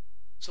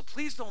 So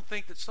please don't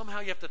think that somehow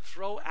you have to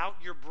throw out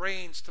your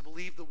brains to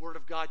believe the word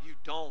of God. You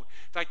don't.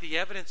 In fact, the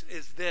evidence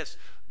is this,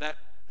 and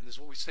this is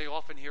what we say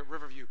often here at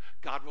Riverview,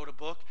 God wrote a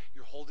book,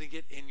 you're holding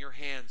it in your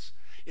hands.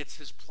 It's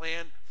his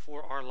plan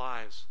for our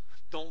lives.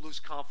 Don't lose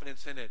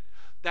confidence in it.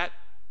 That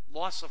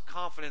loss of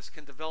confidence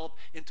can develop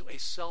into a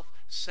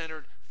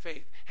self-centered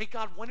faith. Hey,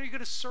 God, when are you going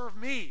to serve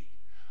me?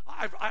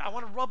 I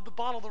want to rub the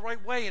bottle the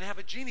right way and have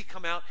a genie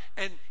come out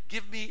and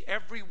give me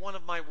every one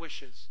of my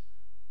wishes.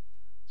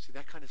 See,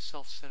 that kind of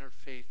self-centered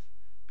faith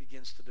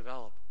begins to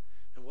develop.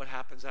 And what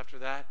happens after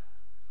that?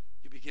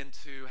 You begin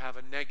to have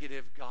a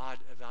negative God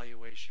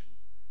evaluation.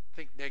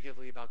 Think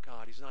negatively about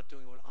God. He's not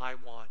doing what I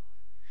want.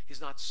 He's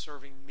not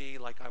serving me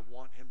like I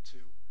want him to.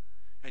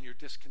 And you're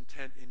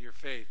discontent in your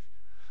faith.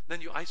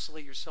 Then you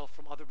isolate yourself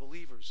from other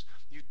believers.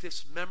 You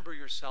dismember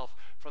yourself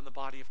from the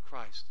body of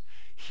Christ.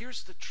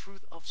 Here's the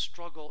truth of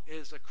struggle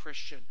as a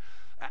Christian.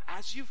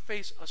 As you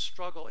face a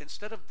struggle,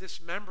 instead of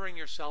dismembering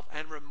yourself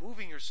and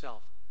removing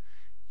yourself,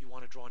 you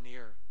want to draw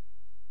near.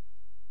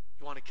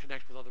 You want to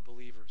connect with other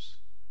believers.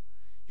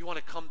 You want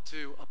to come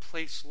to a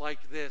place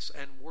like this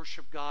and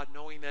worship God,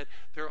 knowing that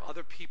there are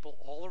other people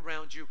all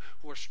around you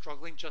who are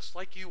struggling just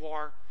like you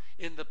are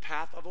in the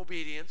path of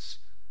obedience.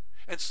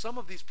 And some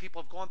of these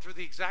people have gone through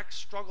the exact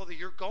struggle that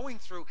you're going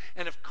through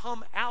and have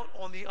come out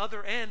on the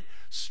other end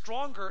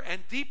stronger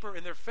and deeper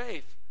in their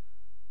faith.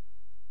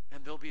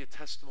 And there'll be a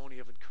testimony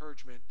of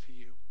encouragement to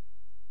you.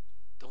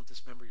 Don't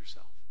dismember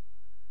yourself.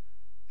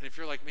 And if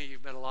you're like me,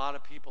 you've met a lot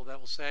of people that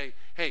will say,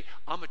 hey,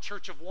 I'm a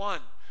church of one.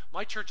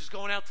 My church is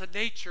going out to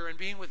nature and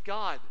being with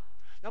God.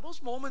 Now,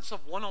 those moments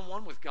of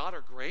one-on-one with God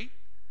are great,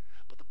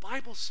 but the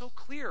Bible's so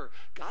clear.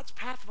 God's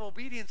path of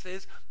obedience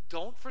is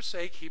don't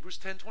forsake, Hebrews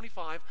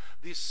 10:25,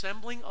 the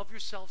assembling of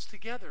yourselves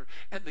together.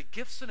 And the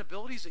gifts and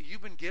abilities that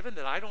you've been given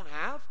that I don't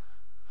have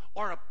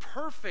are a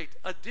perfect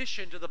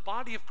addition to the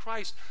body of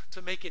Christ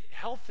to make it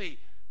healthy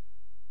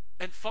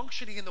and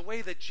functioning in the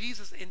way that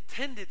Jesus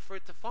intended for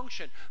it to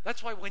function.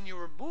 That's why when you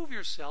remove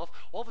yourself,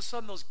 all of a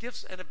sudden those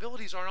gifts and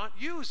abilities are not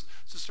used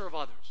to serve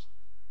others.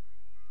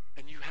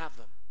 And you have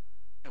them.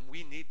 And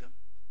we need them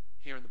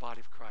here in the body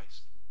of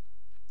Christ.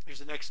 Here's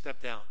the next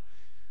step down.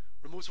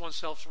 Removes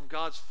oneself from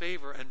God's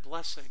favor and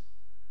blessing.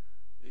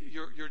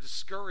 You're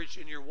discouraged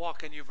in your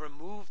walk, and you've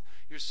removed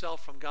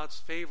yourself from God's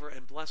favor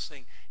and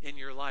blessing in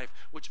your life,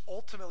 which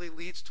ultimately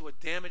leads to a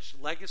damaged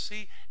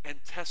legacy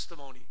and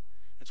testimony.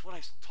 It's what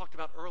I talked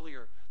about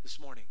earlier this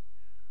morning.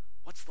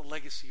 What's the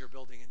legacy you're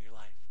building in your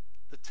life?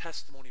 The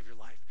testimony of your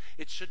life.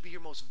 It should be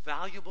your most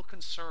valuable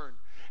concern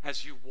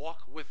as you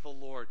walk with the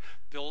Lord,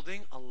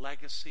 building a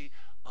legacy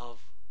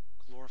of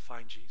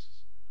glorifying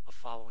Jesus, of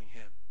following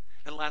him.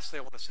 And lastly,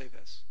 I want to say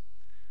this.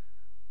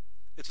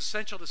 It's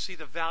essential to see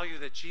the value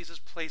that Jesus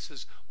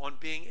places on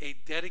being a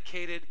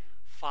dedicated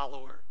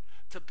follower.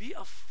 To be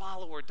a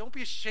follower, don't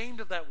be ashamed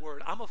of that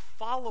word. I'm a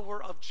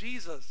follower of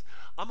Jesus.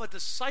 I'm a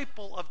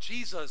disciple of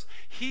Jesus.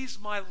 He's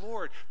my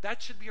Lord.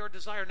 That should be our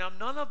desire. Now,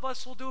 none of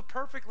us will do it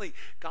perfectly.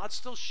 God's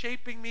still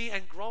shaping me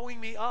and growing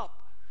me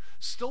up,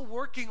 still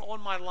working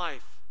on my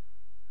life.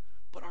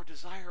 But our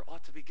desire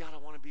ought to be, God, I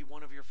want to be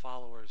one of your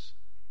followers.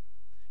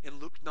 In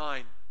Luke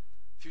 9,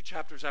 a few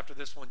chapters after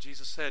this one,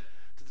 Jesus said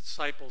to the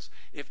disciples,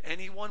 if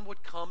anyone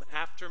would come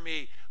after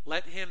me,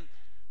 let him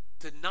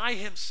deny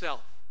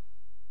himself,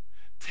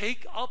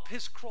 take up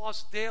his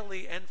cross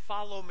daily, and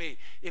follow me.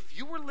 If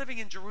you were living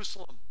in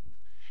Jerusalem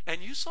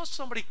and you saw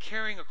somebody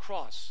carrying a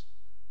cross,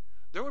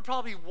 there would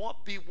probably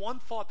be one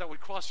thought that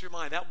would cross your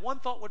mind. That one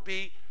thought would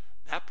be,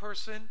 that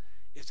person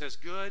is as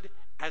good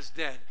as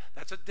dead.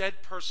 That's a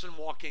dead person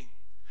walking.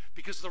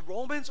 Because the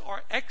Romans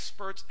are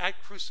experts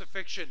at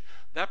crucifixion.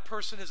 That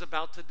person is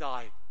about to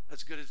die,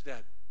 as good as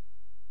dead.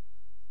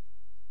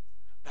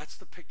 That's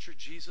the picture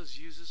Jesus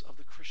uses of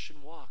the Christian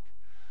walk.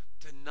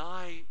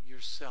 Deny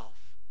yourself.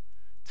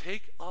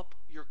 Take up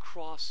your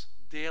cross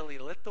daily.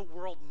 Let the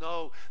world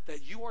know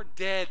that you are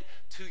dead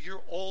to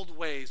your old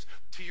ways,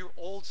 to your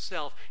old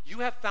self. You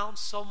have found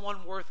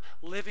someone worth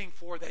living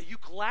for, that you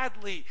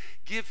gladly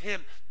give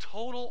him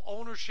total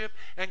ownership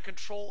and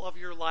control of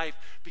your life,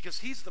 because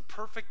he's the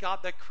perfect God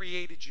that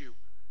created you.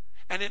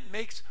 And it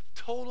makes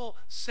total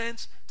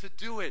sense to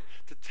do it,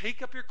 to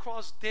take up your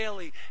cross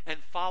daily and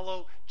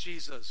follow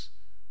Jesus.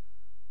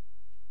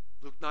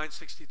 Luke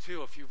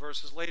 9:62, a few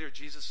verses later,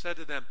 Jesus said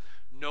to them,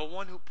 no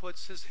one who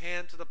puts his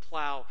hand to the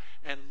plow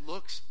and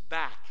looks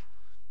back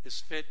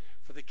is fit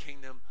for the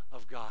kingdom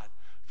of God.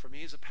 For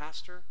me as a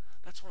pastor,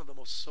 that's one of the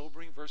most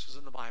sobering verses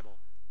in the Bible.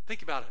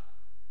 Think about it.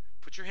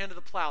 Put your hand to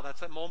the plow.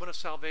 That's that moment of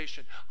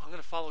salvation. I'm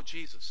going to follow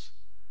Jesus.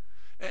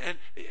 And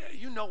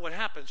you know what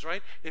happens,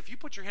 right? If you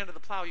put your hand to the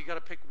plow, you got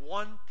to pick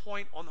one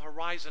point on the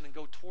horizon and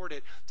go toward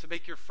it to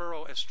make your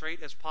furrow as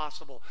straight as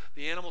possible.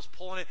 The animal's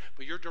pulling it,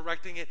 but you're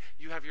directing it.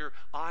 You have your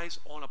eyes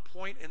on a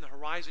point in the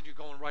horizon. You're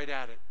going right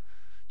at it.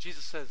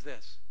 Jesus says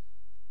this,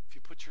 if you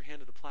put your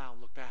hand to the plow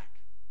and look back,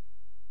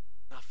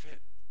 not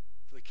fit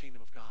for the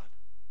kingdom of God.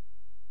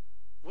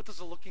 What does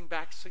the looking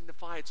back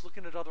signify? It's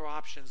looking at other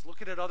options,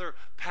 looking at other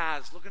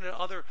paths, looking at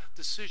other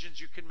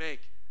decisions you can make.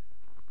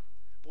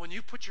 But when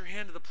you put your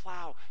hand to the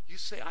plow, you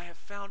say, I have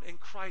found in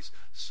Christ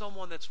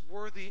someone that's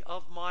worthy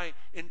of my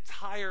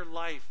entire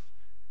life,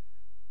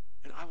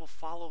 and I will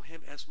follow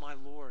him as my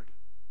Lord.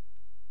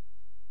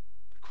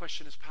 The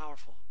question is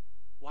powerful.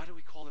 Why do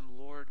we call him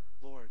Lord,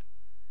 Lord,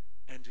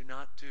 and do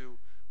not do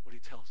what he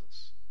tells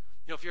us?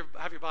 You know, if you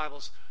have your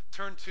Bibles,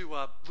 turn to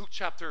Luke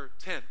chapter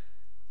 10.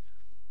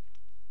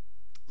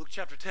 Luke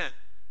chapter 10.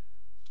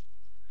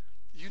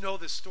 You know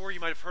this story. You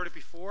might have heard it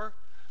before.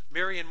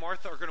 Mary and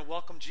Martha are going to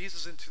welcome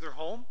Jesus into their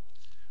home,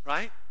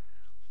 right?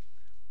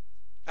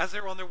 As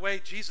they were on their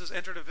way, Jesus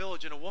entered a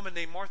village, and a woman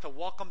named Martha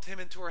welcomed him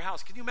into her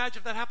house. Can you imagine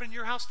if that happened in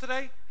your house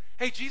today?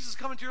 Hey, Jesus is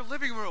coming to your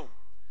living room.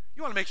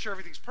 You want to make sure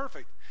everything's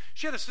perfect.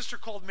 She had a sister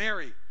called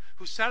Mary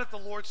who sat at the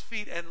Lord's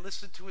feet and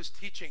listened to his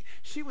teaching.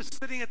 She was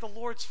sitting at the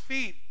Lord's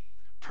feet.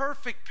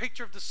 Perfect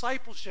picture of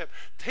discipleship,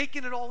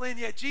 taking it all in.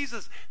 Yet,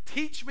 Jesus,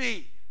 teach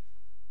me.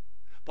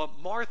 But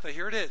Martha,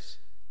 here it is,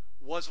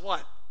 was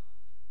what?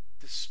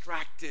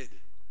 Distracted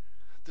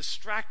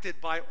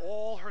by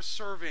all her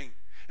serving.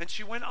 And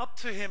she went up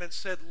to him and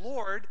said,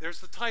 Lord, there's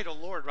the title,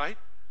 Lord, right?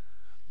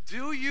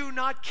 Do you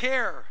not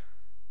care?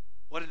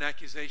 What an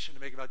accusation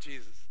to make about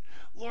Jesus.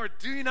 Lord,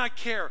 do you not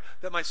care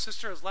that my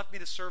sister has left me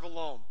to serve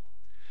alone?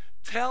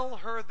 Tell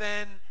her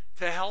then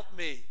to help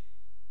me.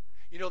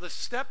 You know, the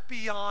step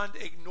beyond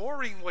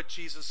ignoring what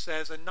Jesus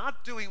says and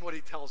not doing what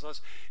he tells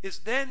us is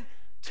then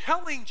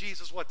telling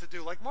Jesus what to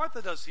do, like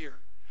Martha does here.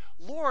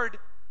 Lord,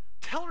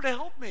 tell her to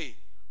help me.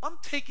 I'm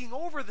taking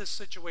over this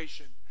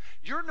situation.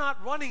 You're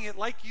not running it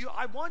like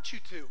I want you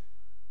to.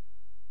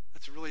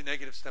 That's a really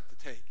negative step to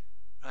take,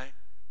 right?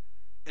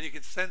 And you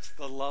can sense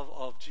the love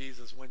of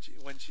Jesus when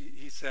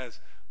he says,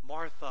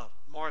 Martha,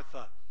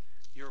 Martha,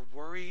 you're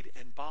worried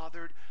and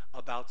bothered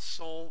about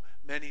so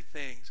many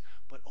things,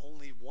 but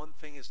only one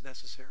thing is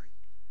necessary.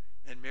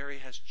 And Mary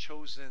has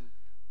chosen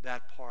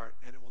that part,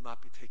 and it will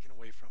not be taken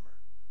away from her.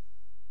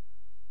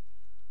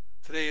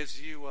 Today,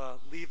 as you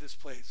leave this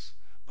place,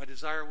 my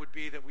desire would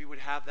be that we would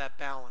have that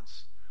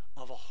balance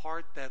of a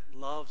heart that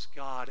loves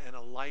God and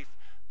a life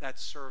that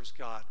serves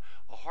God.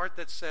 A heart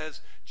that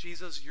says,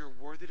 Jesus, you're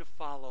worthy to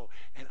follow,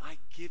 and I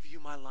give you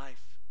my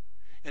life.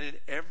 And in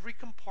every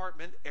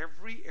compartment,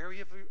 every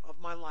area of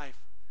my life,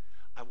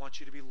 I want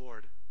you to be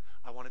Lord.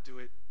 I want to do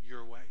it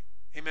your way.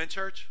 Amen,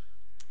 church?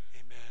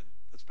 Amen.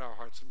 Let's bow our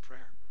hearts in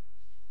prayer.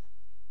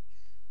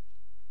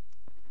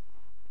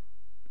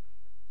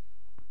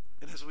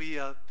 And as we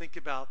think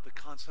about the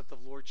concept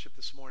of lordship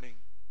this morning,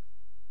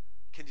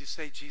 can you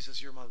say,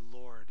 Jesus, you're my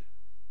Lord.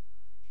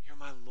 You're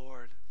my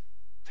Lord.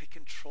 Take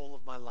control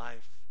of my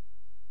life.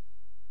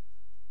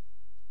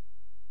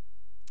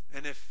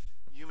 And if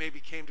you maybe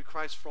came to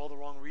Christ for all the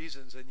wrong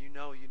reasons, and you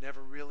know you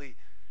never really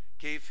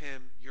gave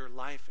him your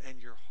life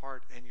and your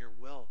heart and your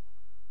will,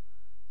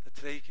 that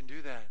today you can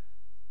do that.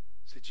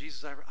 Say,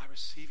 Jesus, I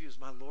receive you as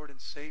my Lord and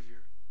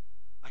Savior.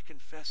 I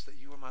confess that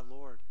you are my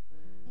Lord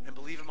and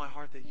believe in my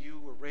heart that you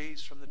were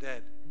raised from the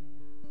dead.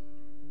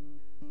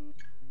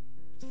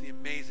 It's the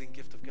amazing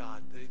gift of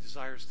God that he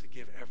desires to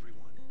give everyone.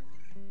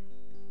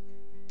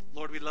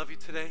 Lord, we love you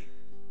today.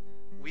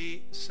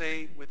 We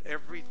say with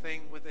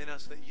everything within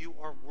us that you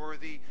are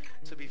worthy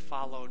to be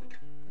followed.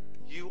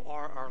 You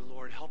are our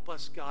Lord. Help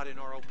us, God, in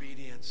our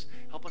obedience.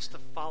 Help us to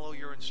follow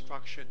your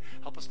instruction.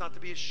 Help us not to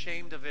be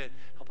ashamed of it.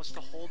 Help us to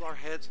hold our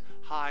heads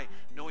high,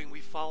 knowing we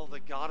follow the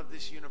God of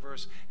this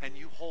universe, and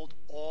you hold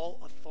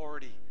all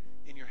authority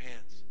in your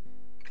hands.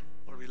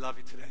 Lord, we love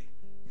you today,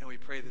 and we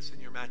pray this in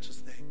your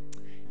matchless name.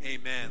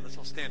 Amen. Let's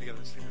all stand together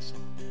and sing this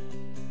song.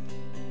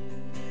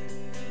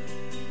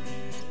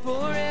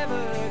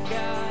 Forever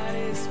God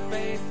is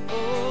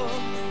faithful.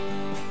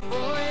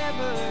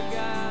 Forever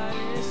God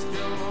is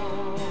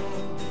strong.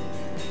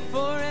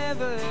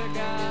 Forever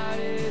God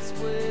is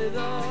with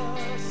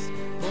us.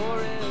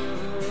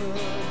 Forever,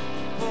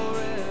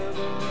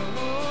 forever.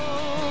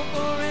 Oh,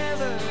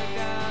 forever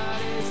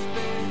God is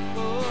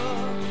faithful.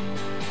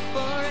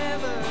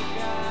 Forever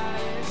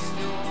God is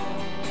strong.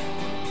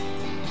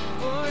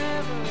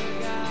 Forever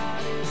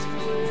God is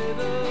with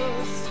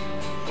us.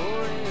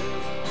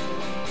 Forever.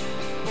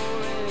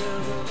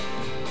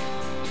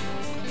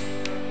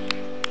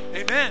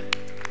 Amen.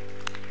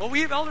 Well,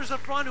 we have elders up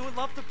front who would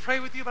love to pray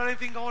with you about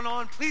anything going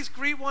on. Please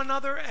greet one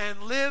another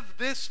and live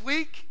this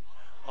week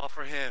all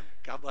for him.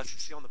 God bless you.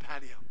 See you on the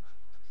patio.